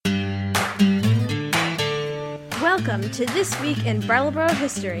Welcome to This Week in Brattleboro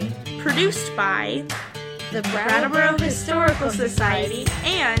History, produced by the Brattleboro Historical Society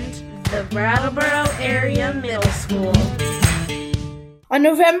and the Brattleboro Area Middle School. On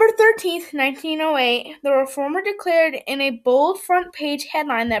November 13th, 1908, the Reformer declared in a bold front-page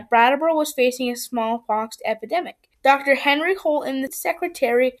headline that Brattleboro was facing a smallpox epidemic. Dr. Henry Holton, the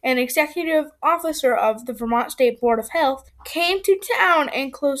secretary and executive officer of the Vermont State Board of Health, came to town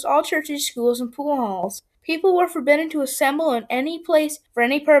and closed all churches, schools, and pool halls. People were forbidden to assemble in any place for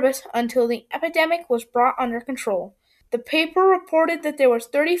any purpose until the epidemic was brought under control. The paper reported that there was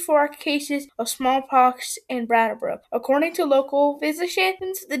 34 cases of smallpox in Brattleboro. According to local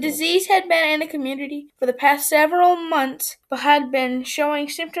physicians, the disease had been in the community for the past several months, but had been showing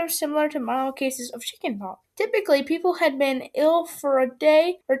symptoms similar to mild cases of chickenpox. Typically, people had been ill for a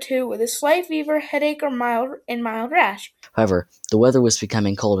day or two with a slight fever, headache, or mild rash. However, the weather was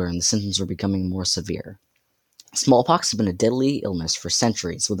becoming colder and the symptoms were becoming more severe. Smallpox had been a deadly illness for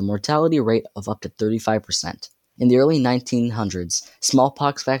centuries, with a mortality rate of up to 35%. In the early 1900s,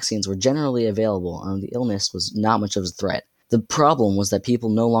 smallpox vaccines were generally available and the illness was not much of a threat. The problem was that people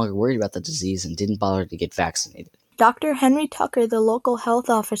no longer worried about the disease and didn't bother to get vaccinated. Dr. Henry Tucker, the local health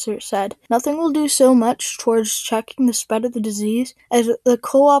officer, said, "Nothing will do so much towards checking the spread of the disease as the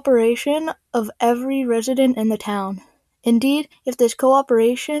cooperation of every resident in the town. Indeed, if this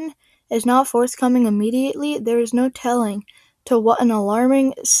cooperation is not forthcoming immediately, there is no telling to what an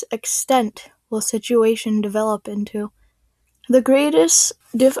alarming extent will situation develop into. The greatest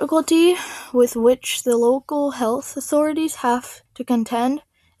difficulty with which the local health authorities have to contend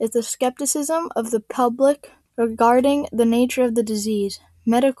is the skepticism of the public regarding the nature of the disease.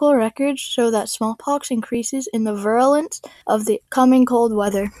 Medical records show that smallpox increases in the virulence of the coming cold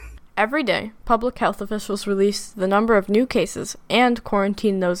weather." Every day, public health officials release the number of new cases and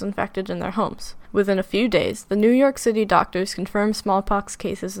quarantine those infected in their homes. Within a few days, the New York City doctors confirmed smallpox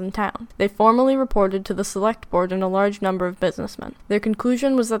cases in town. They formally reported to the select board and a large number of businessmen. Their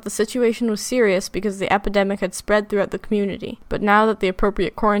conclusion was that the situation was serious because the epidemic had spread throughout the community, but now that the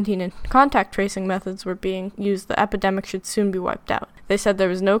appropriate quarantine and contact tracing methods were being used, the epidemic should soon be wiped out. They said there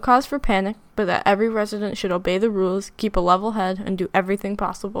was no cause for panic, but that every resident should obey the rules, keep a level head, and do everything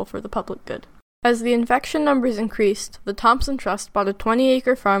possible for the public good. As the infection numbers increased, the Thompson Trust bought a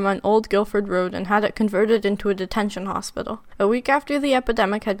 20-acre farm on Old Guilford Road and had it converted into a detention hospital. A week after the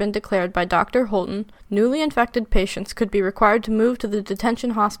epidemic had been declared by Dr. Holton, newly infected patients could be required to move to the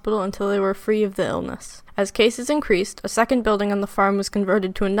detention hospital until they were free of the illness. As cases increased, a second building on the farm was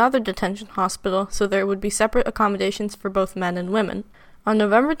converted to another detention hospital so there would be separate accommodations for both men and women. On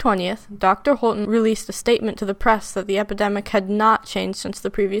November 20th, Dr. Holton released a statement to the press that the epidemic had not changed since the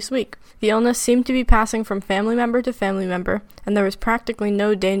previous week. The illness seemed to be passing from family member to family member, and there was practically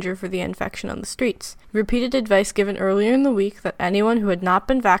no danger for the infection on the streets. Repeated advice given earlier in the week that anyone who had not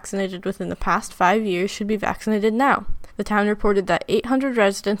been vaccinated within the past 5 years should be vaccinated now. The town reported that 800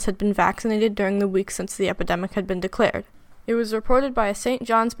 residents had been vaccinated during the week since the epidemic had been declared. It was reported by a St.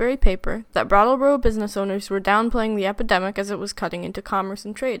 Johnsbury paper that Brattleboro business owners were downplaying the epidemic as it was cutting into commerce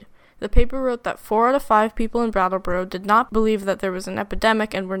and trade. The paper wrote that 4 out of 5 people in Brattleboro did not believe that there was an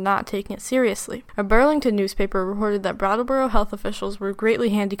epidemic and were not taking it seriously. A Burlington newspaper reported that Brattleboro health officials were greatly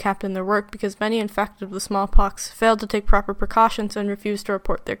handicapped in their work because many infected with smallpox failed to take proper precautions and refused to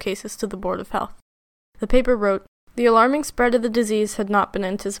report their cases to the Board of Health. The paper wrote, "The alarming spread of the disease had not been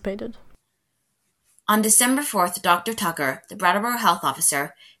anticipated." On December 4th, Dr. Tucker, the Brattleboro health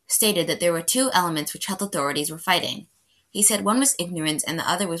officer, stated that there were two elements which health authorities were fighting. He said one was ignorance and the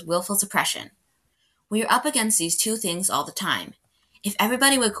other was willful suppression. "We are up against these two things all the time. If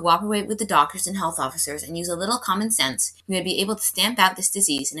everybody would cooperate with the doctors and health officers and use a little common sense, we would be able to stamp out this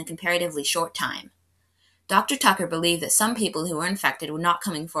disease in a comparatively short time." Dr. Tucker believed that some people who were infected were not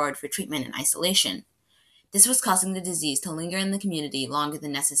coming forward for treatment in isolation. This was causing the disease to linger in the community longer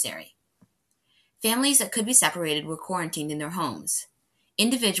than necessary. Families that could be separated were quarantined in their homes.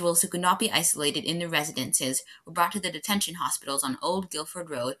 Individuals who could not be isolated in their residences were brought to the detention hospitals on Old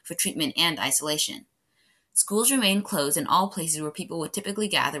Guilford Road for treatment and isolation. Schools remained closed and all places where people would typically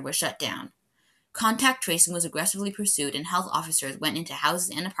gather were shut down. Contact tracing was aggressively pursued and health officers went into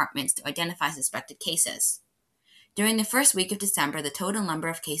houses and apartments to identify suspected cases. During the first week of December, the total number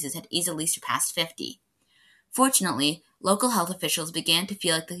of cases had easily surpassed 50. Fortunately, local health officials began to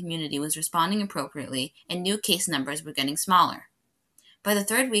feel like the community was responding appropriately and new case numbers were getting smaller. By the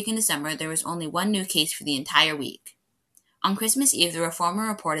third week in December, there was only one new case for the entire week. On Christmas Eve, the Reformer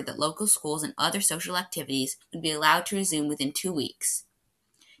reported that local schools and other social activities would be allowed to resume within 2 weeks.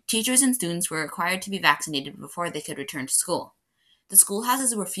 Teachers and students were required to be vaccinated before they could return to school. The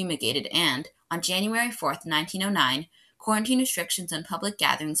schoolhouses were fumigated and, On January 4, 1909, quarantine restrictions on public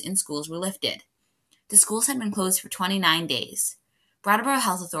gatherings in schools were lifted. The schools had been closed for 29 days. Brattleboro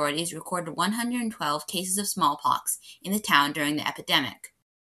health authorities recorded 112 cases of smallpox in the town during the epidemic.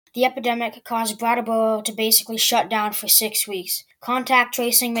 The epidemic caused Brattleboro to basically shut down for 6 weeks. Contact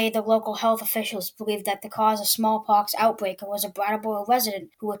tracing made the local health officials believe that the cause of smallpox outbreak was a Brattleboro resident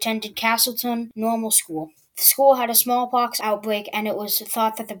who attended Castleton Normal School. The school had a smallpox outbreak, and it was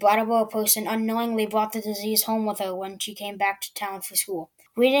thought that the Brattleboro person unknowingly brought the disease home with her when she came back to town for school.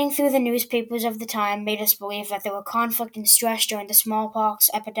 Reading through the newspapers of the time made us believe that there were conflict and stress during the smallpox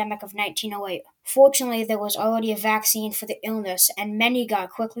epidemic of 1908. Fortunately, there was already a vaccine for the illness, and many got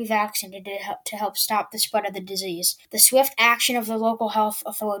quickly vaccinated to help stop the spread of the disease. The swift action of the local health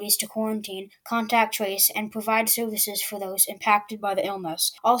authorities to quarantine, contact trace, and provide services for those impacted by the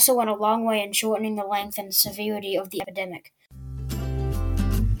illness also went a long way in shortening the length and severity of the epidemic.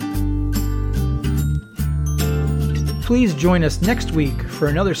 Please join us next week for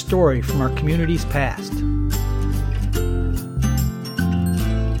another story from our community's past.